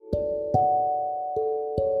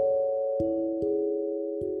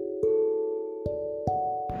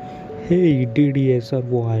Hey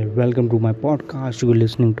DDSRY, welcome to my podcast. You're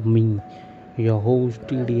listening to me, your host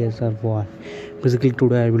DDSRY. Basically,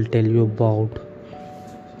 today I will tell you about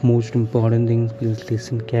most important things. Please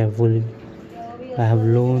listen carefully. I have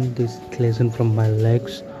learned this lesson from my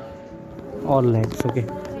legs or legs. Okay,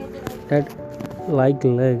 that like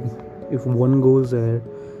leg, if one goes ahead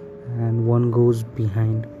and one goes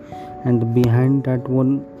behind, and the behind that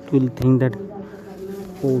one will think that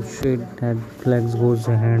oh shit, that legs goes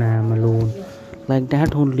ahead. I am alone. Like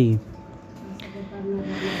that only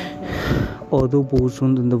other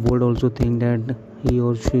persons in the world also think that he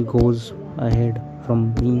or she goes ahead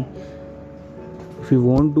from me. If you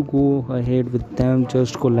want to go ahead with them,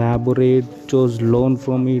 just collaborate, just learn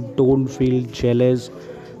from it, don't feel jealous.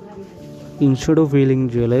 Instead of feeling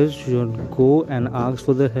jealous, you should go and ask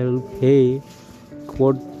for the help. Hey,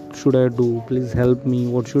 what should I do? Please help me.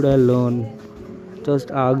 What should I learn?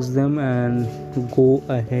 Just ask them and go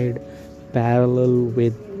ahead parallel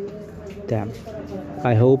with them.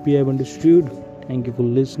 I hope you have understood. Thank you for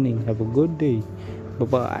listening. Have a good day. Bye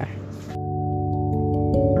bye.